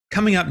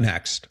Coming up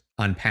next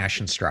on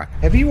Passion Struck.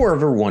 Have you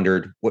ever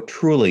wondered what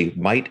truly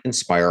might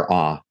inspire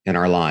awe in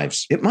our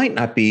lives? It might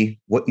not be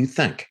what you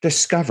think.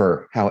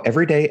 Discover how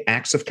everyday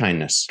acts of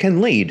kindness can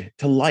lead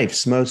to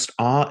life's most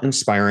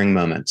awe-inspiring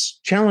moments,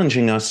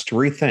 challenging us to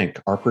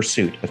rethink our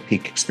pursuit of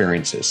peak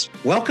experiences.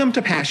 Welcome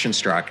to Passion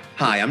Struck.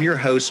 Hi, I'm your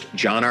host,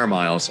 John R.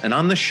 Miles, and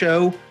on the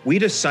show, we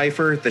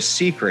decipher the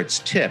secrets,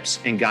 tips,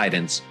 and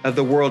guidance of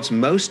the world's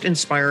most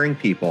inspiring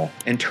people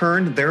and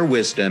turn their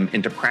wisdom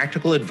into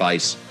practical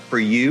advice for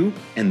you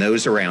and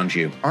those around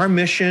you. Our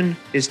mission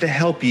is to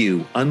help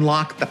you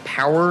unlock the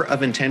power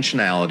of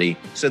intentionality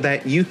so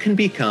that you can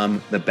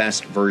become the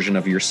best version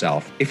of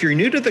yourself. If you're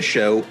new to the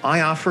show,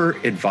 I offer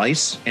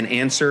advice and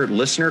answer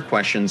listener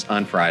questions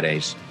on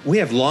Fridays. We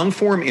have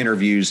long-form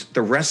interviews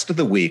the rest of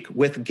the week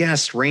with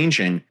guests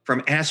ranging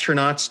from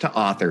astronauts to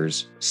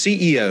authors,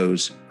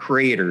 CEOs,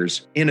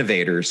 creators,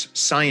 innovators,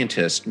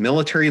 scientists,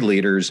 military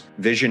leaders,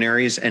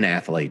 visionaries, and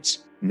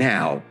athletes.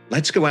 Now,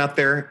 let's go out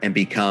there and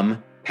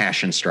become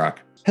Passion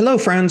Struck. Hello,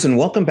 friends, and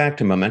welcome back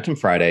to Momentum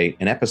Friday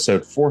in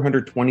episode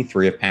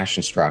 423 of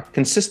Passion Struck,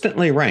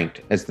 consistently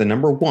ranked as the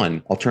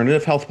 #1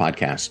 alternative health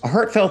podcast. A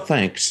heartfelt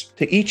thanks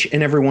to each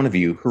and every one of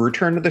you who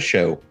return to the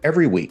show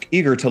every week,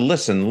 eager to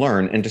listen,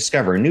 learn, and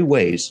discover new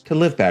ways to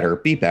live better,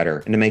 be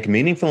better, and to make a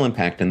meaningful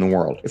impact in the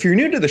world. If you're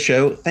new to the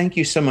show, thank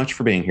you so much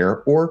for being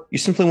here, or you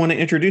simply want to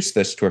introduce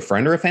this to a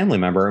friend or a family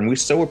member, and we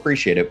so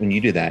appreciate it when you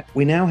do that.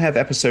 We now have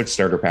episode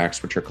starter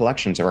packs, which are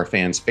collections of our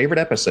fans' favorite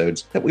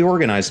episodes that we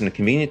organize into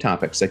convenient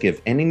topics that give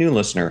any new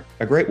listener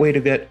a great way to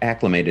get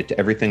acclimated to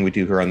everything we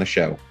do here on the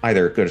show.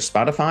 Either go to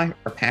Spotify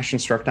or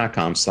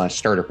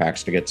passionstruck.com/starter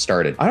packs to get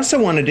started. I also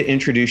wanted to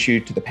introduce you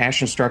to the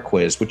Passion Struck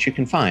quiz, which you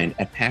can find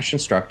at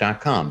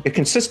passionstruck.com. It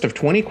consists of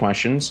 20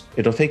 questions.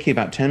 It'll take you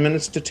about 10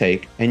 minutes to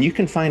take, and you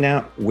can find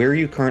out where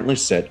you currently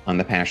sit on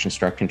the Passion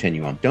Struck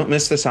continuum. Don't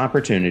miss this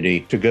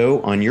opportunity to go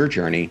on your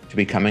journey to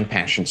becoming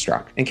Passion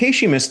Struck. In case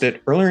you missed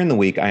it, earlier in the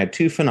week, I had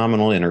 2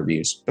 phenomenal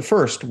interviews. The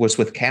first was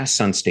with Cass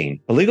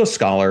Sunstein, a legal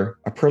scholar,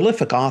 a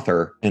prolific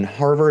author, and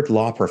Harvard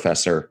law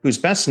professor who's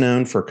best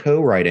known for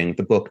co-writing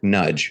the book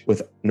Nudge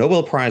with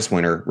Nobel Prize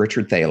winner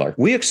Richard Thaler.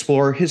 We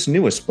explore his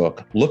newest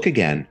book, Look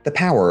Again, The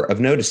Power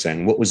of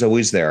Noticing What Was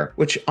Always There,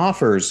 which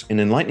offers an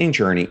enlightening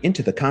journey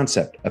into the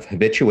concept of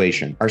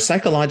habituation, our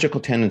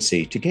psychological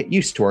tendency to get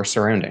used to our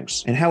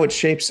surroundings, and how it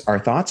shapes our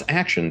thoughts,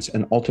 actions,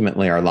 and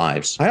ultimately our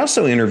lives. I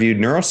also interviewed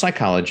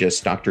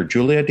neuropsychologist Dr.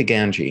 Julia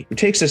DeGangi, who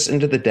takes us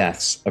into the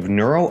depths of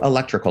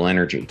neuroelectrical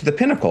energy to the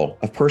pinnacle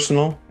of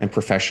personal and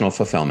professional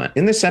fulfillment.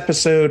 In this episode,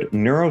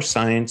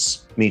 neuroscience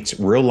meets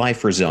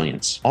real-life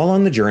resilience, all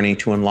on the journey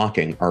to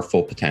unlocking our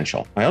full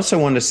potential. I also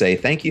want to say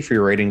thank you for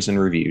your ratings and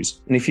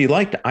reviews. And if you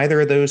liked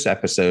either of those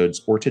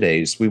episodes or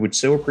today's, we would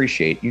so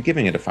appreciate you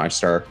giving it a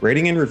 5-star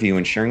rating and review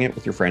and sharing it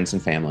with your friends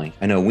and family.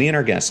 I know we and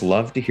our guests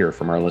love to hear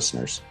from our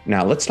listeners.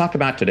 Now, let's talk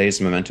about today's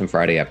Momentum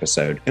Friday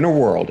episode. In a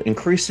world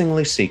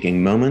increasingly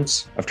seeking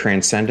moments of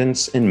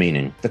transcendence and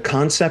meaning, the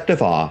concept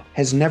of awe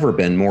has never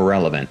been more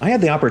relevant. I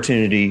had the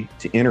opportunity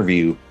to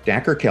interview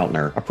Dacher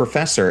Keltner, a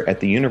professor at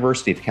the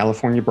University of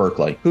California,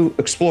 Berkeley, who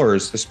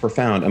explores this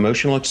profound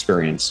emotional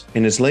experience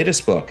in his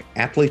latest book,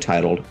 aptly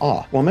titled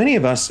Awe. While many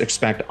of us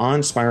expect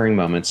awe-inspiring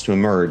moments to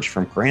emerge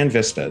from grand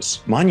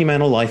vistas,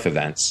 monumental life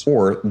events,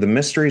 or the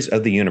mysteries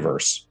of the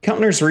universe,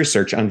 Keltner's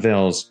research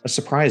unveils a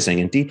surprising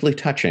and deeply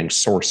touching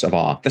source of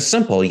awe, the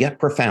simple yet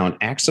profound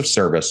acts of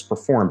service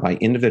performed by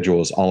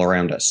individuals all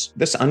around us.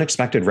 This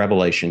unexpected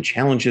revelation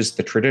challenges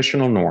the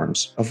traditional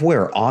norms of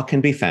where awe can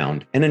be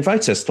found and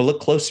invites us to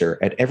look closer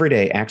at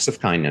everyday acts of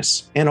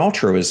kindness and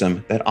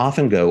altruism that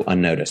often go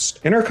unnoticed.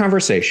 In our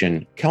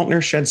conversation,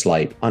 Keltner sheds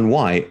light on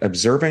why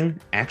observing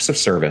acts of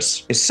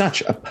service is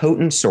such a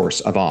potent source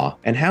of awe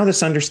and how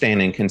this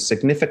understanding can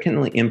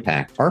significantly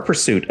impact our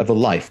pursuit of a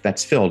life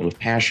that's filled with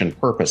passion,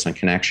 purpose, and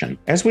connection.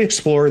 As we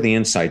explore the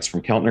insights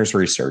from Keltner's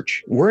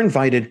research, we're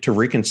invited to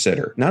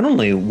reconsider not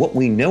only what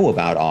we know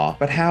about awe,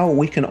 but how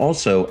we can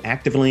also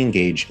actively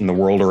engage in the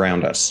world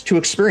around us to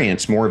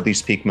experience more of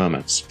these peak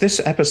moments. This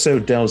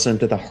episode delves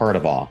into the heart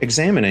of awe,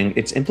 examining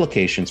its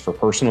implications for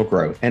personal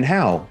growth and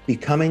how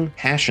becoming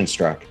Passion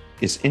Struck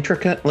is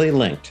intricately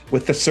linked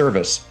with the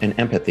service and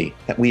empathy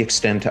that we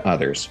extend to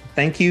others.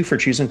 Thank you for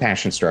choosing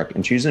Passion Struck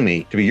and choosing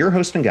me to be your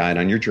host and guide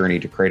on your journey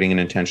to creating an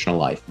intentional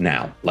life.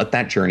 Now, let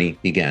that journey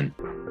begin.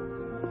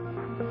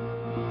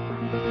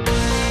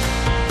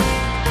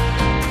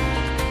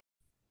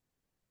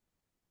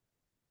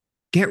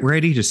 Get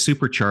ready to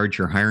supercharge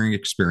your hiring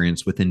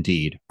experience with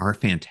Indeed, our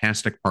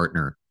fantastic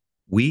partner.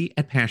 We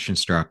at Passion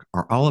Struck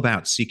are all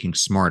about seeking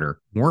smarter,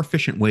 more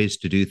efficient ways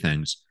to do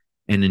things,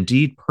 and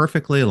Indeed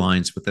perfectly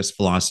aligns with this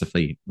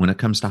philosophy when it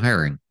comes to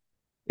hiring.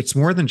 It's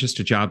more than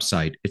just a job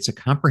site, it's a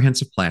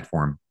comprehensive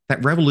platform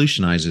that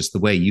revolutionizes the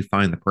way you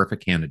find the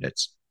perfect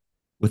candidates.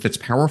 With its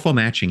powerful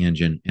matching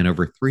engine and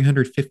over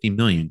 350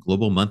 million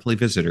global monthly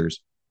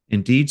visitors,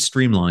 Indeed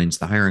streamlines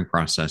the hiring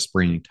process,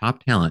 bringing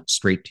top talent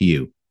straight to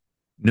you.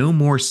 No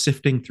more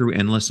sifting through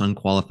endless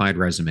unqualified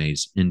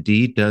resumes.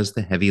 Indeed does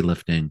the heavy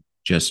lifting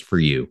just for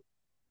you.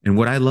 And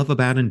what I love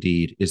about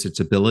Indeed is its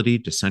ability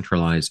to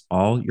centralize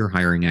all your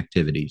hiring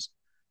activities,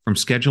 from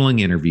scheduling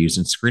interviews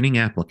and screening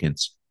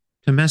applicants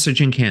to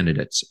messaging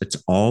candidates.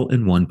 It's all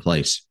in one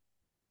place.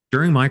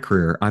 During my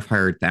career, I've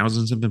hired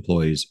thousands of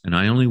employees, and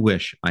I only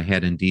wish I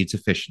had Indeed's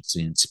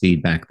efficiency and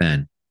speed back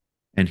then.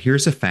 And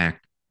here's a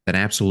fact that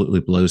absolutely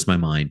blows my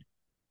mind: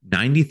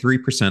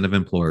 93% of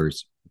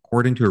employers,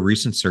 according to a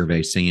recent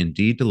survey, say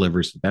Indeed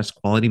delivers the best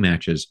quality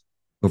matches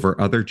over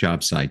other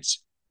job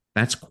sites.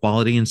 That's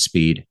quality and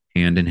speed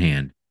hand in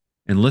hand.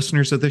 And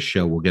listeners of this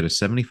show will get a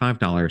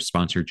 $75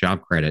 sponsored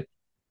job credit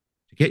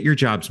to get your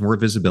jobs more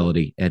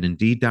visibility at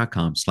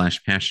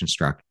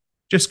Indeed.com/passionstruck.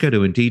 Just go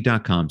to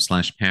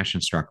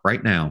Indeed.com/passionstruck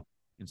right now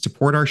and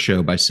support our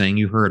show by saying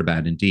you heard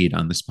about Indeed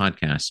on this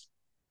podcast.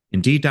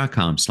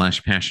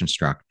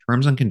 Indeed.com/passionstruck.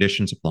 Terms and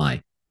conditions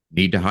apply.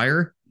 Need to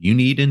hire? You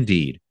need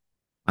Indeed.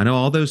 I know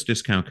all those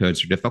discount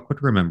codes are difficult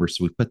to remember,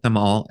 so we put them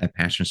all at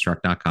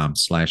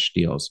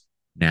passionstruck.com/deals.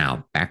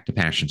 Now, back to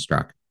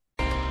Passionstruck.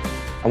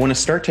 I want to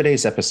start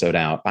today's episode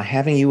out by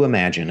having you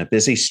imagine a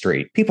busy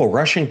street, people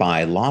rushing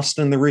by, lost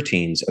in the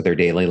routines of their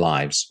daily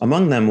lives.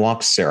 Among them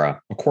walks Sarah,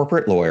 a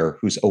corporate lawyer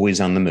who's always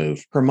on the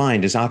move. Her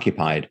mind is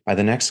occupied by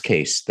the next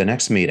case, the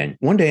next meeting.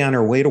 One day on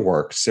her way to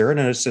work, Sarah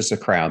notices a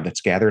crowd that's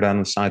gathered on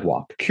the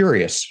sidewalk.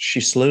 Curious, she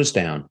slows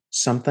down,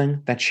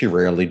 something that she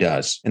rarely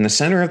does. In the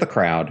center of the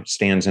crowd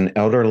stands an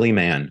elderly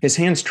man, his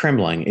hands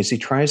trembling as he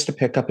tries to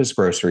pick up his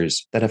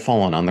groceries that have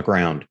fallen on the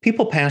ground.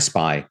 People pass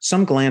by,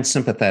 some glance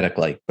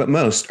sympathetically, but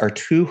most are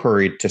too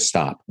hurried to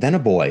stop. Then a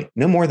boy,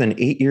 no more than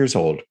 8 years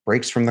old,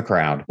 breaks from the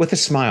crowd. With a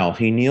smile,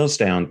 he kneels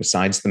down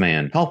beside the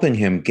man, helping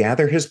him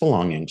gather his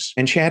belongings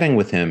and chatting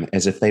with him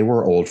as if they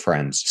were old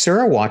friends.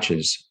 Sarah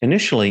watches,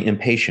 initially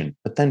impatient,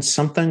 but then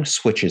something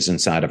switches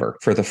inside of her.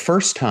 For the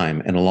first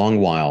time in a long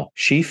while,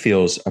 she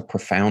feels a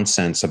profound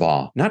sense of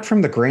awe, not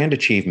from the grand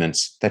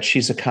achievements that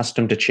she's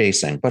accustomed to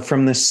chasing, but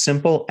from this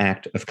simple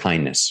act of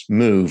kindness.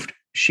 Moved,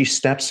 she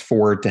steps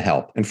forward to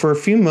help. And for a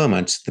few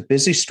moments, the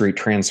busy street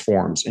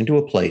transforms into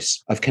a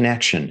place of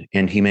connection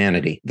and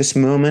humanity. This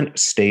moment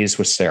stays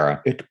with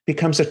Sarah. It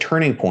becomes a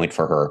turning point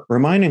for her,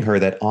 reminding her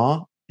that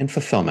awe and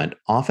fulfillment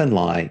often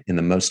lie in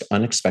the most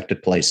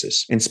unexpected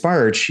places.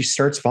 Inspired, she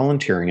starts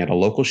volunteering at a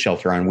local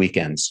shelter on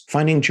weekends,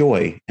 finding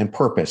joy and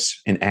purpose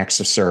in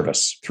acts of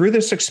service. Through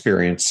this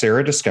experience,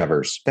 Sarah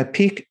discovers that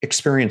peak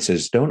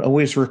experiences don't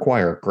always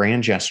require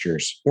grand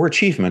gestures or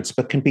achievements,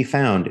 but can be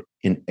found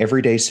in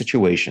everyday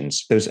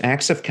situations, those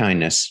acts of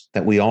kindness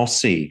that we all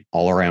see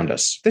all around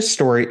us. This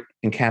story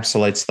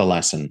encapsulates the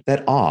lesson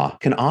that awe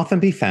can often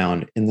be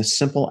found in the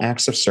simple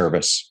acts of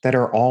service that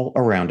are all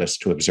around us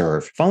to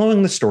observe.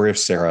 Following the story of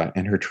Sarah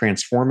and her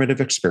transformative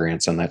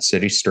experience on that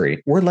city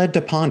street, we're led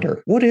to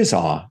ponder, what is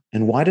awe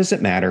and why does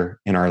it matter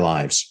in our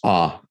lives?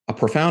 Awe, a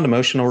profound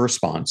emotional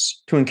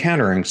response to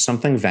encountering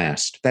something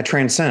vast that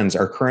transcends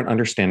our current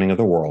understanding of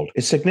the world,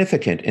 is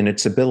significant in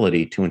its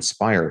ability to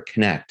inspire,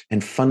 connect,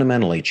 and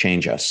fundamentally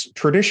change us.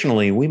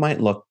 Traditionally, we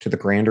might look to the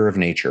grandeur of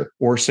nature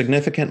or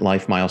significant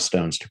life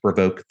milestones to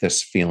provoke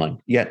this feeling.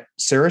 Yet,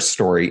 Sarah's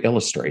story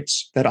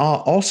illustrates that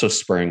awe also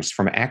springs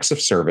from acts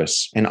of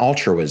service and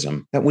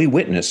altruism that we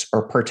witness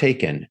or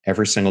partake in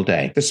every single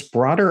day. This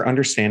broader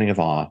understanding of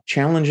awe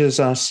challenges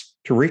us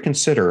to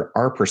reconsider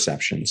our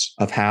perceptions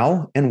of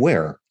how and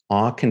where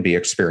awe can be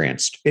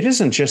experienced. It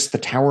isn't just the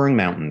towering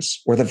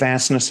mountains or the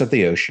vastness of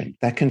the ocean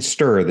that can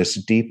stir this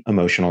deep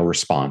emotional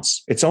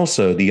response. It's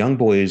also the young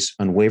boy's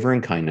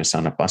unwavering kindness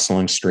on a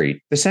bustling street.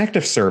 This act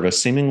of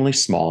service, seemingly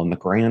small in the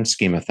grand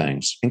scheme of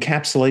things,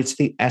 encapsulates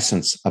the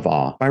essence of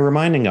awe by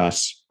reminding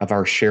us of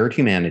our shared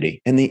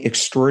humanity and the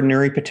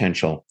extraordinary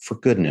potential for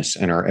goodness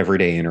in our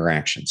everyday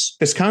interactions.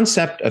 This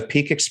concept of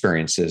peak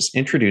experiences,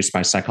 introduced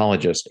by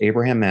psychologist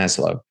Abraham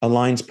Maslow,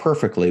 aligns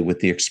perfectly with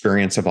the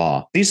experience of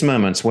awe. These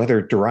moments,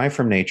 whether derived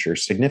from nature,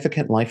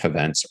 significant life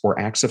events, or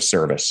acts of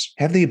service,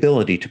 have the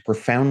ability to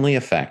profoundly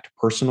affect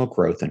personal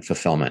growth and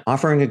fulfillment,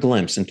 offering a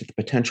glimpse into the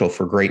potential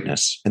for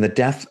greatness and the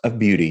depth of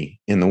beauty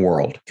in the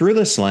world. Through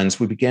this lens,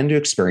 we begin to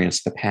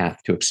experience the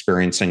path to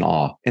experiencing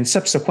awe, and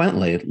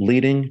subsequently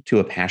leading to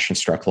a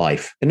passion-struck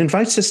life. It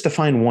invites us to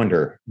find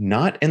wonder,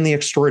 not in the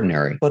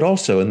extraordinary, but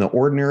also in the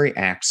ordinary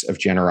acts of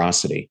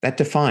generosity that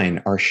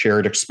define our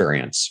shared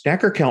experience.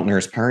 Dacher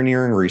Keltner's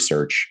pioneering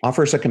research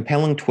offers a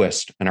compelling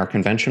twist on our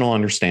conventional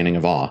understanding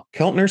of awe.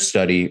 Keltner's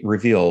study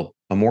revealed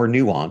a more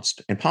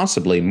nuanced and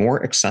possibly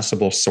more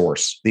accessible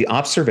source, the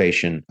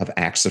observation of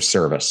acts of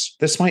service.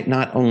 This might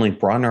not only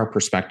broaden our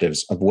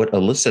perspectives of what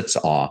elicits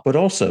awe, but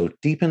also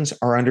deepens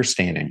our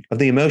understanding of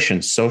the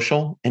emotion's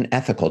social and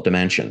ethical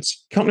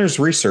dimensions. Keltner's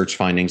research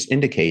findings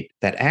indicate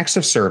that acts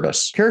of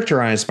service,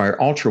 characterized by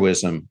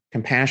altruism,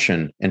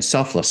 compassion, and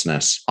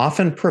selflessness,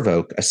 often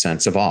provoke a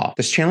sense of awe.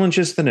 This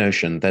challenges the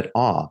notion that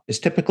awe is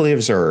typically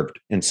observed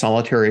in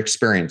solitary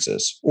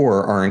experiences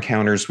or our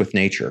encounters with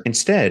nature.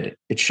 Instead,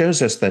 it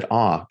shows us that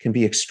awe can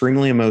be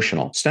extremely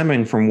emotional,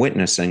 stemming from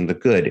witnessing the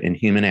good in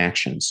human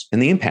actions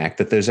and the impact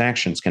that those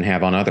actions can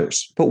have on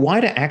others. But why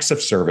do acts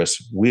of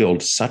service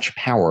wield such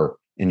power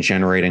in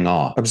generating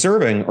awe.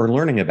 Observing or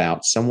learning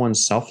about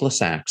someone's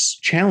selfless acts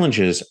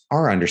challenges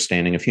our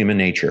understanding of human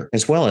nature,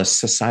 as well as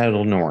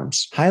societal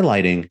norms,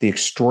 highlighting the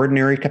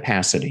extraordinary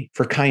capacity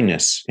for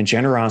kindness and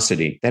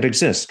generosity that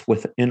exist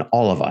within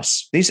all of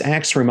us. These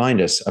acts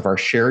remind us of our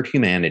shared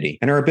humanity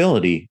and our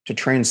ability to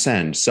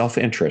transcend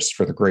self-interest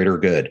for the greater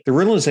good. The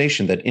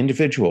realization that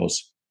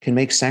individuals can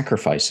make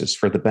sacrifices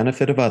for the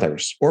benefit of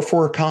others or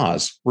for a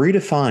cause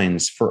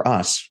redefines for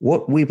us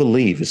what we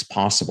believe is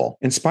possible,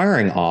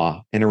 inspiring awe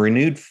and a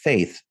renewed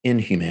faith in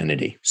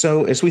humanity.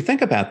 So as we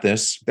think about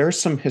this, there are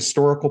some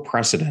historical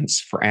precedents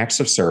for acts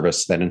of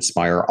service that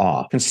inspire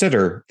awe.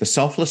 Consider the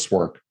selfless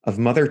work of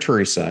Mother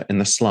Teresa in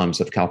the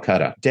slums of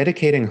Calcutta,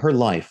 dedicating her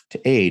life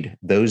to aid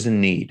those in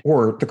need,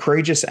 or the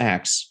courageous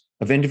acts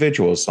of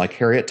individuals like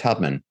Harriet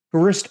Tubman, who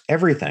risked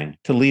everything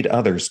to lead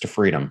others to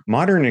freedom.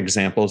 Modern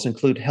examples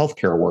include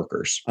healthcare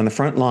workers on the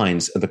front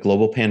lines of the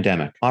global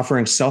pandemic,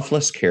 offering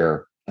selfless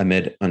care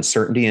amid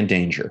uncertainty and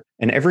danger,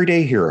 and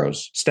everyday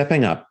heroes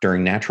stepping up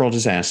during natural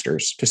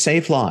disasters to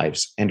save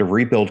lives and to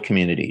rebuild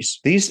communities.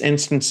 These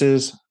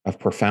instances of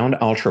profound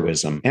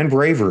altruism and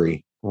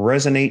bravery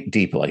resonate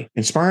deeply,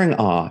 inspiring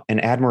awe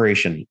and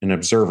admiration in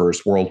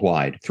observers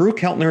worldwide. Through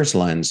Keltner's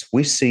lens,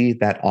 we see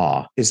that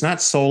awe is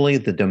not solely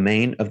the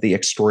domain of the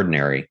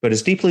extraordinary, but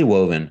is deeply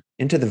woven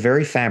into the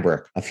very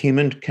fabric of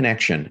human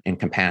connection and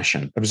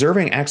compassion.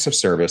 Observing acts of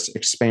service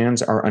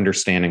expands our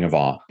understanding of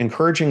awe,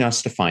 encouraging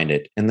us to find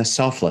it in the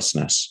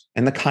selflessness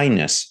and the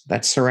kindness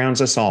that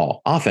surrounds us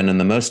all, often in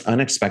the most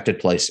unexpected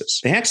places.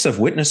 The acts of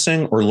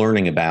witnessing or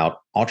learning about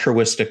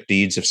altruistic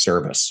deeds of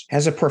service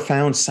has a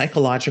profound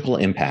psychological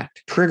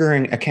impact,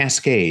 triggering a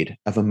cascade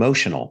of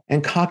emotional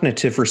and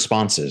cognitive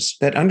responses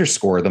that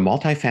underscore the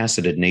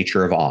multifaceted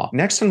nature of awe.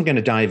 Next, I'm going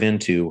to dive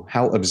into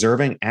how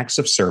observing acts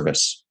of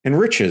service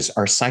enriches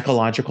our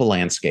psychological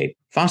landscape,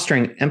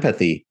 fostering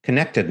empathy,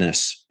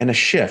 connectedness, and a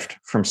shift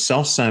from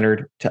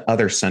self-centered to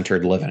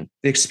other-centered living.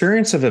 The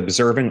experience of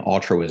observing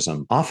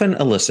altruism often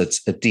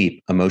elicits a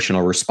deep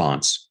emotional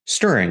response,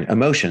 stirring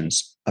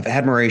emotions of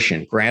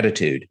admiration,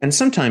 gratitude, and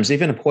sometimes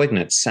even a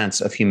poignant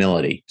sense of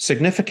humility.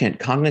 Significant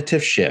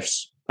cognitive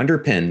shifts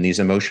underpin these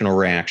emotional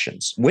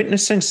reactions.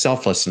 Witnessing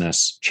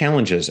selflessness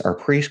challenges our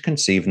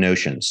preconceived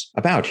notions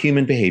about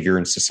human behavior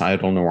and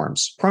societal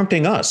norms,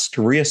 prompting us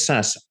to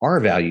reassess our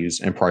values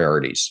and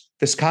priorities.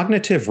 This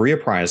cognitive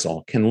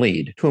reappraisal can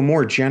lead to a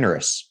more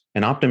generous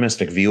and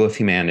optimistic view of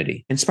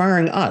humanity,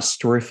 inspiring us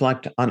to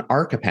reflect on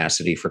our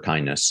capacity for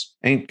kindness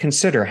and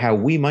consider how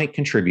we might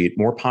contribute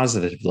more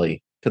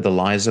positively to the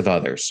lives of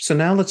others. So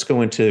now let's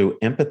go into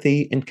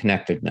empathy and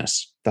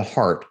connectedness, the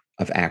heart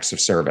of acts of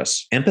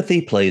service.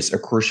 Empathy plays a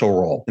crucial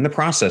role in the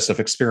process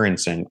of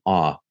experiencing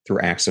awe through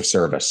acts of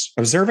service.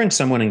 Observing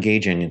someone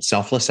engaging in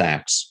selfless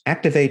acts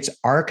activates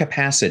our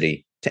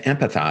capacity to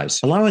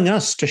empathize, allowing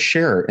us to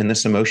share in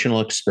this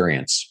emotional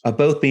experience of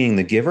both being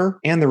the giver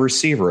and the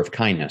receiver of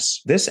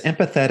kindness. This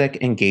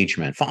empathetic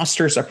engagement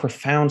fosters a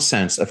profound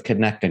sense of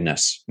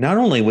connectedness, not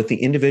only with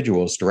the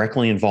individuals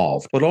directly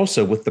involved, but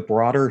also with the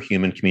broader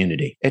human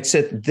community. It's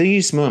at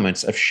these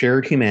moments of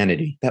shared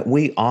humanity that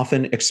we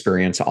often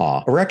experience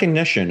awe, a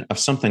recognition of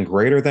something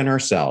greater than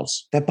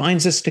ourselves that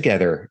binds us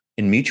together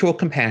in mutual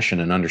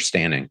compassion and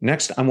understanding.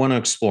 Next, I want to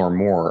explore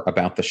more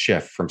about the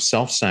shift from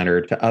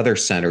self-centered to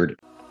other-centered.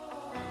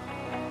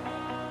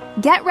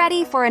 Get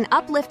ready for an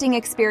uplifting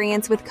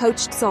experience with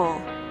Coached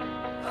Soul.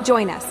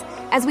 Join us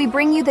as we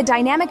bring you the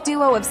dynamic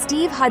duo of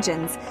Steve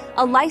Hudgens,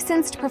 a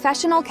licensed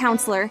professional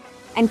counselor,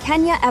 and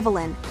Kenya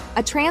Evelyn,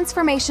 a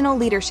transformational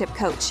leadership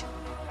coach.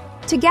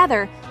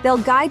 Together, they'll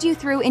guide you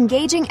through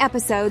engaging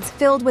episodes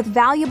filled with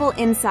valuable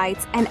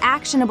insights and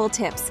actionable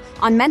tips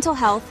on mental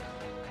health,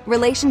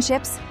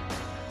 relationships,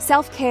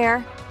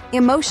 self-care,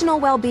 emotional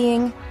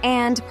well-being,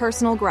 and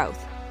personal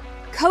growth.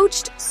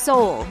 Coached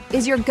Soul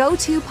is your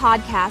go-to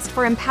podcast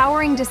for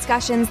empowering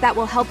discussions that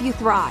will help you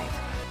thrive,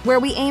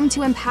 where we aim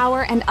to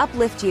empower and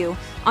uplift you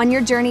on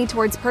your journey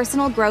towards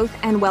personal growth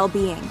and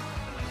well-being.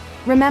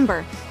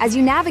 Remember, as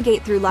you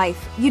navigate through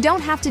life, you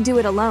don't have to do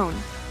it alone.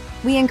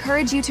 We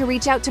encourage you to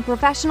reach out to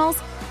professionals,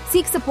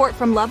 seek support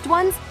from loved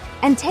ones,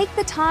 and take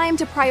the time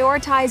to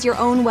prioritize your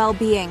own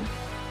well-being.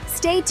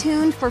 Stay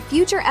tuned for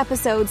future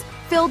episodes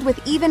filled with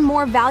even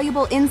more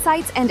valuable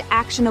insights and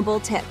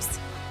actionable tips.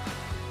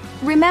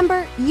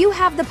 Remember, you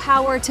have the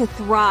power to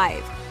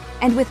thrive.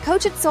 And with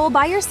Coached Soul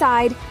by your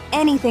side,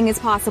 anything is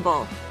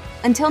possible.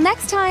 Until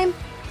next time,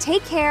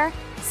 take care,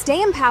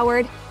 stay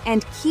empowered,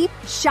 and keep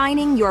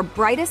shining your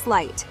brightest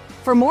light.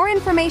 For more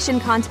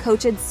information, contact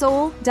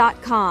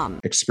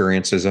CoachedSoul.com.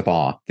 Experiences of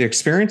awe. The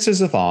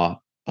experiences of awe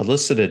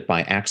elicited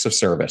by acts of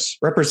service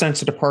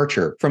represents a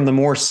departure from the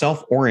more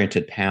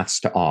self-oriented paths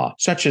to awe,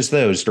 such as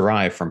those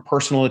derived from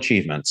personal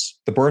achievements,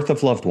 the birth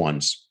of loved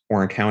ones,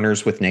 or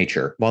encounters with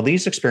nature. While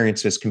these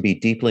experiences can be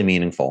deeply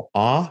meaningful,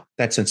 awe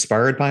that's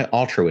inspired by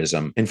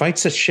altruism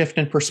invites a shift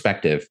in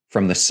perspective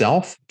from the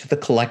self to the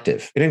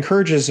collective. It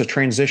encourages a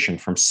transition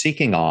from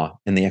seeking awe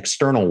in the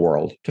external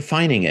world to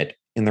finding it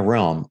in the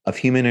realm of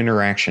human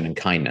interaction and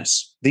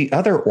kindness. The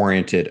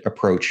other-oriented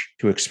approach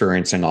to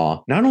experiencing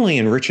awe not only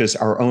enriches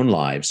our own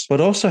lives,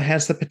 but also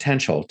has the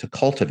potential to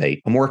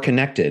cultivate a more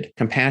connected,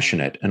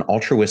 compassionate, and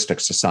altruistic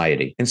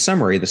society. In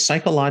summary, the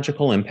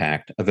psychological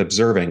impact of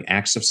observing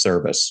acts of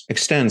service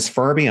extends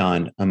far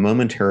beyond a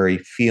momentary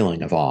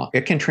feeling of awe.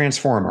 It can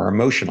transform our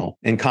emotional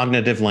and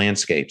cognitive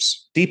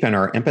landscapes, deepen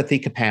our empathy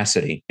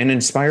capacity, and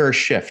inspire a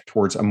shift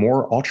towards a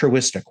more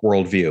altruistic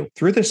worldview.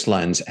 Through this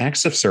lens,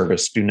 acts of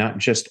service do not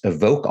just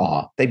evoke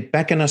awe, they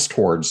beckon us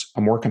towards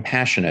a more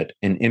compassionate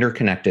and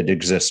interconnected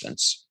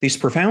existence. These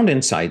profound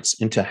insights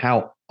into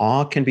how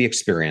awe can be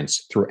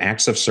experienced through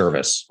acts of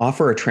service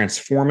offer a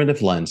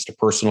transformative lens to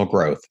personal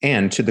growth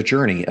and to the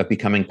journey of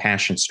becoming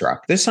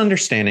passion-struck. This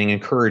understanding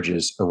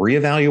encourages a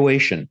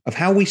reevaluation of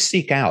how we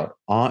seek out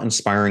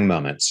awe-inspiring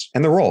moments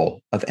and the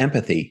role of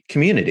empathy,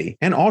 community,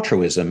 and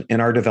altruism in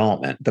our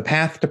development. The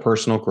path to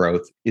personal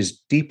growth is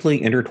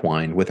deeply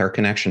intertwined with our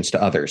connections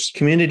to others.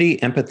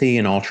 Community, empathy,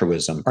 and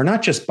altruism are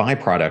not just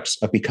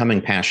byproducts of becoming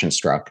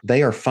passion-struck,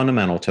 they are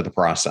fundamental to the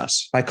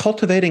process. By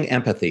cultivating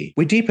empathy,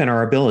 we deepen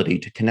our ability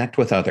to connect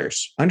with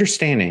others,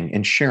 understanding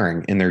and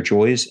sharing in their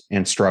joys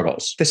and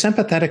struggles. This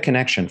empathetic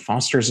connection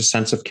fosters a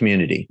sense of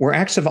community, where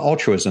acts of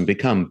altruism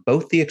become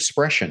both the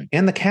expression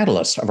and the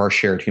catalyst of our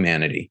shared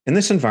humanity. In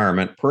this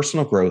environment,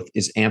 personal growth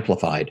is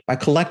amplified by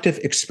collective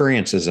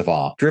experiences of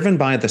awe, driven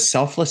by the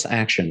selfless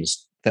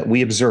actions that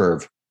we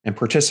observe and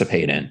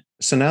participate in.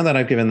 So now that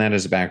I've given that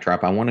as a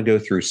backdrop, I want to go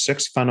through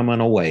 6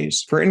 fundamental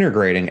ways for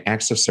integrating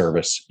acts of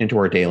service into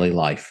our daily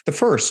life. The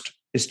first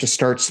is to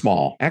start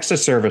small. Acts of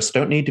service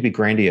don't need to be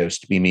grandiose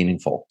to be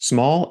meaningful.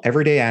 Small,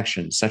 everyday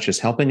actions such as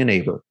helping a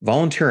neighbor,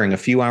 volunteering a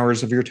few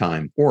hours of your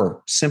time,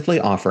 or simply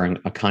offering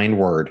a kind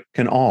word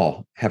can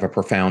all have a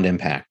profound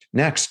impact.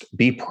 Next,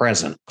 be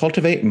present.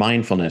 Cultivate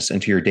mindfulness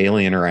into your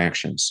daily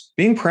interactions.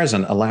 Being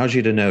present allows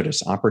you to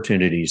notice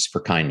opportunities for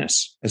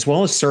kindness, as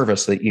well as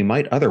service that you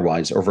might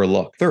otherwise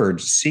overlook.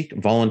 Third, seek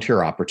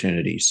volunteer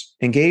opportunities.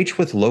 Engage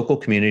with local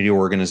community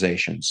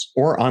organizations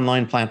or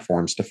online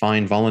platforms to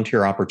find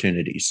volunteer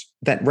opportunities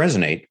that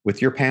resonate with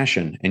your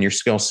passion and your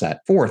skill set.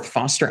 Fourth,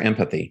 foster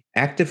empathy.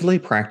 Actively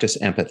practice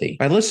empathy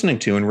by listening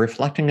to and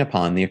reflecting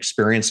upon the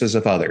experiences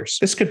of others.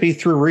 This could be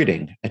through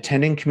reading,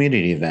 attending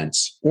community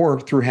events,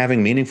 or through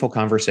having meaningful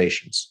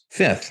conversations.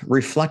 Fifth,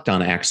 reflect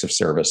on acts of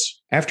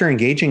service. After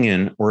engaging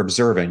in or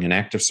observing an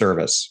act of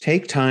service,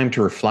 take time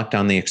to reflect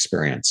on the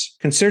experience.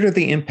 Consider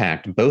the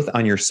impact both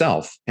on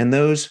yourself and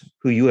those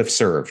who you have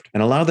served,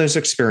 and allow those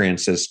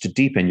experiences to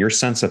deepen your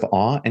sense of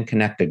awe and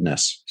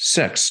connectedness.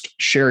 Sixth,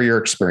 share your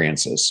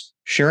experiences.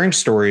 Sharing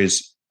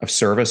stories of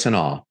service and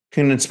awe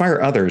can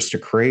inspire others to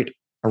create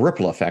a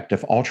ripple effect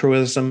of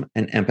altruism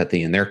and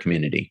empathy in their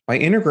community. By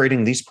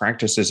integrating these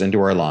practices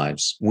into our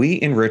lives, we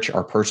enrich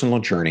our personal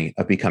journey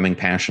of becoming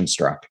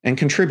passion-struck and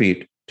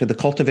contribute to the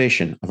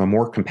cultivation of a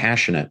more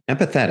compassionate,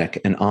 empathetic,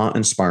 and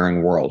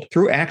awe-inspiring world.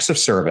 Through acts of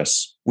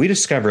service, we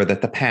discover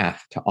that the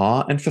path to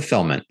awe and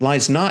fulfillment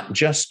lies not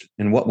just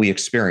in what we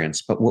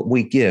experience, but what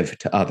we give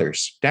to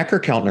others. Dacher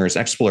Keltner's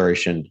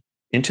exploration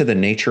into the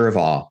nature of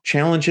awe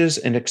challenges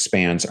and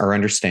expands our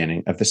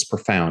understanding of this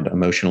profound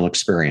emotional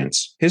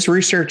experience. His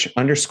research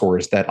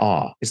underscores that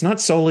awe is not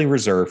solely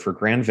reserved for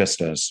grand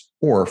vistas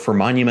or for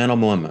monumental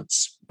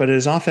moments, but it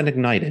is often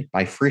ignited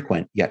by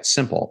frequent yet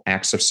simple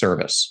acts of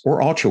service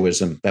or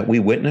altruism that we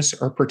witness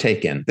or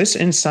partake in. This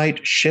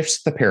insight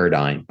shifts the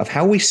paradigm of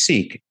how we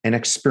seek and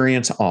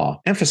experience awe,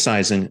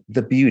 emphasizing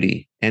the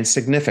beauty and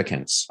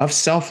significance of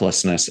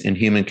selflessness in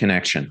human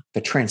connection.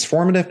 The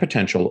transformative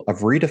potential of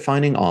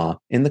redefining awe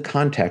in the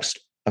context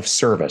of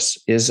service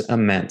is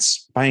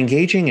immense. By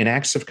engaging in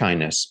acts of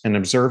kindness and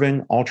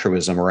observing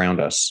altruism around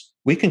us,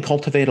 we can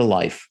cultivate a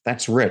life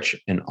that's rich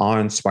in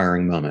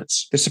awe-inspiring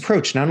moments. This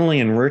approach not only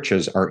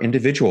enriches our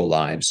individual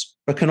lives,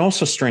 but can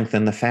also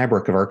strengthen the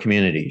fabric of our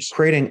communities,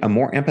 creating a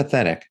more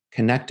empathetic,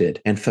 connected,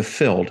 and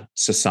fulfilled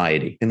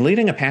society. In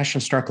leading a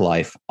passion-struck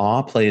life,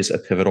 awe plays a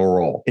pivotal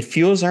role. It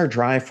fuels our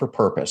drive for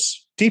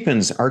purpose,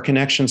 deepens our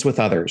connections with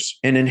others,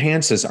 and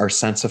enhances our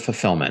sense of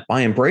fulfillment.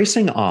 By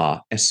embracing awe,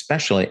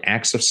 especially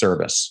acts of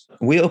service,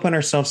 we open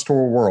ourselves to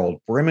a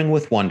world brimming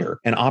with wonder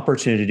and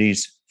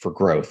opportunities for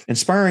growth,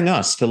 inspiring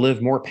us to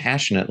live more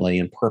passionately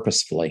and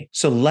purposefully.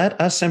 So let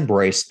us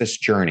embrace this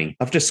journey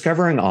of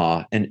discovering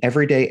awe in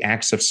everyday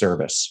acts of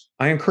service.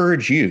 I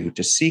encourage you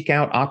to seek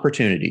out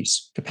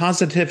opportunities to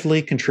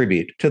positively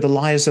contribute to the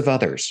lives of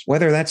others,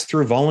 whether that's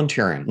through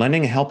volunteering,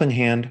 lending a helping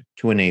hand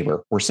to a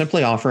neighbor, or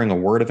simply offering a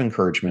word of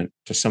encouragement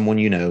to someone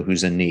you know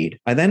who's in need.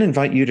 I then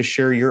invite you to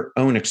share your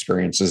own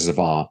experiences of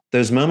awe,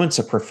 those moments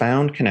of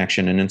profound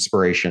connection and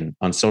inspiration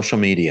on social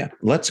media.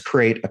 Let's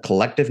create a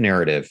collective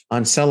narrative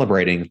on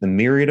celebrating the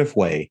myriad of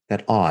ways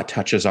that awe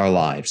touches our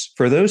lives.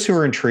 For those who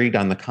are intrigued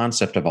on the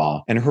concept of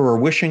awe and who are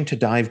wishing to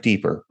dive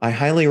deeper, I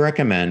highly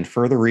recommend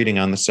further reading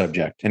on the subject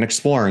and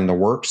exploring the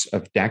works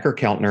of Dacher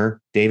Keltner,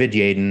 David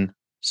Yaden,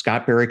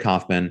 Scott Barry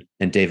Kaufman,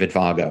 and David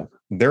Vago.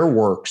 Their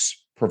works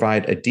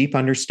provide a deep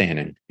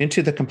understanding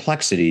into the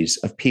complexities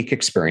of peak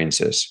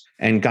experiences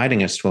and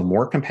guiding us to a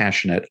more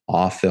compassionate,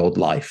 awe-filled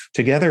life.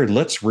 Together,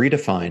 let's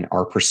redefine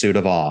our pursuit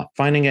of awe,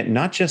 finding it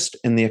not just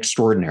in the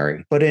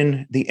extraordinary, but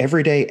in the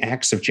everyday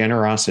acts of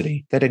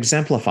generosity that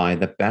exemplify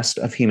the best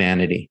of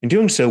humanity. In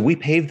doing so, we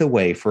pave the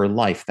way for a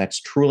life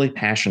that's truly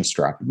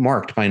passion-struck,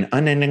 marked by an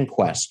unending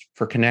quest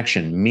for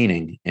connection,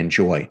 meaning, and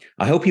joy.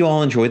 I hope you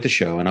all enjoyed the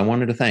show, and I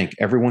wanted to thank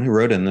everyone who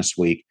wrote in this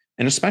week,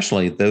 and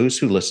especially those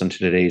who listened to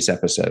today's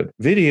episode.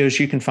 Videos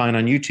you can find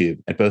on YouTube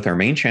at both our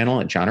main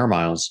channel at John R.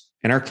 Miles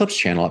and our Clips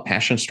channel at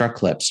Passion Struck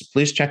Clips.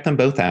 Please check them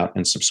both out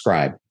and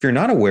subscribe. If you're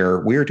not aware,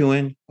 we're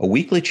doing a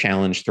weekly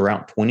challenge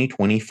throughout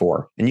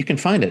 2024, and you can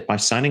find it by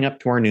signing up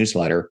to our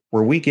newsletter,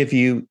 where we give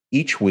you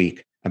each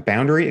week a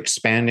boundary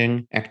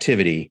expanding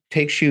activity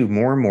takes you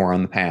more and more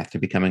on the path to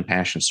becoming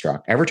passion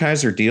struck.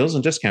 Advertiser deals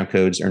and discount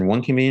codes are in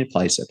one convenient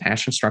place at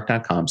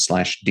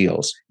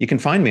passionstruck.com/deals. You can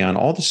find me on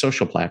all the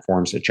social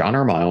platforms at John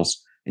R.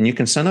 Miles, and you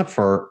can sign up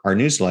for our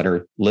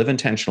newsletter, Live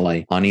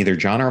Intentionally, on either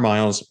John R.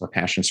 Miles or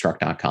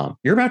passionstruck.com.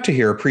 You're about to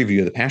hear a preview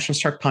of the Passion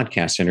Struck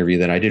podcast interview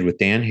that I did with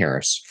Dan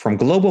Harris. From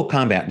global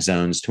combat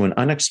zones to an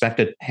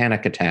unexpected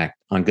panic attack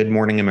on Good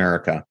Morning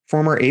America,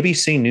 former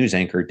ABC News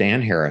anchor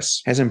Dan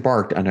Harris has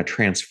embarked on a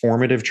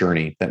transformative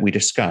journey that we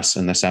discuss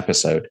in this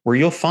episode, where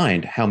you'll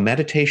find how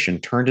meditation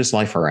turned his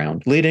life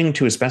around, leading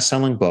to his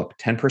best-selling book,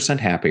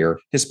 10% Happier,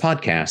 his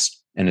podcast,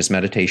 and his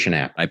meditation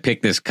app. I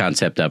picked this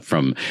concept up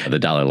from the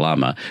Dalai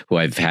Lama, who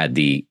I've had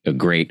the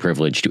great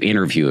privilege to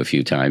interview a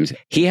few times.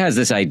 He has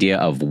this idea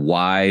of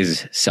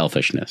wise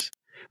selfishness,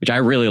 which I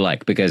really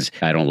like, because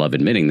I don't love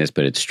admitting this,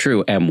 but it's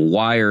true. I'm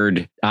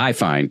wired, I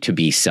find, to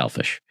be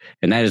selfish.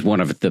 And that is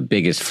one of the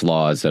biggest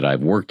flaws that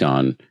I've worked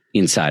on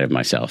inside of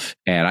myself.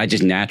 And I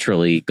just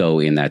naturally go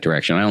in that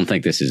direction. I don't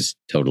think this is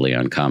totally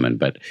uncommon,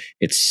 but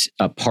it's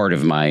a part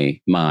of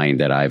my mind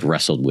that I've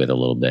wrestled with a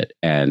little bit.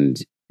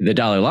 And the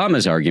Dalai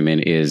Lama's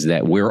argument is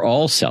that we're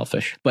all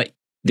selfish, but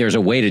there's a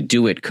way to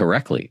do it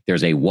correctly.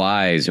 There's a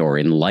wise or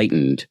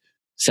enlightened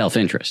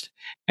self-interest.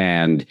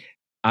 And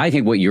I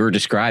think what you're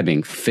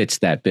describing fits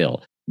that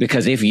bill.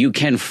 Because if you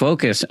can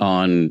focus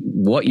on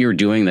what you're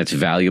doing that's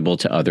valuable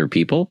to other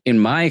people, in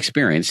my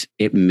experience,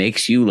 it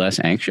makes you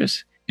less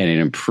anxious and it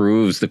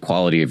improves the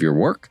quality of your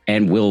work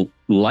and will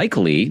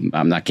likely,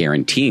 I'm not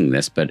guaranteeing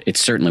this, but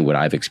it's certainly what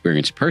I've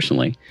experienced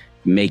personally,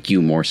 make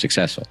you more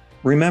successful.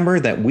 Remember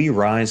that we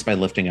rise by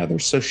lifting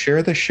others, so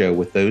share the show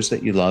with those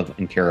that you love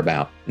and care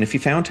about. And if you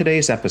found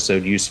today's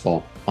episode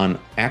useful on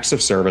acts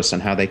of service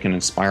and how they can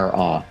inspire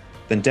awe,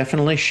 then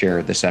definitely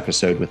share this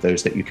episode with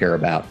those that you care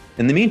about.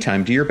 In the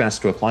meantime, do your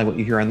best to apply what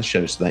you hear on the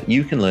show so that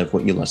you can live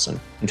what you listen.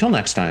 Until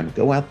next time,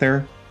 go out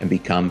there and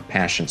become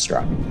passion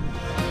struck.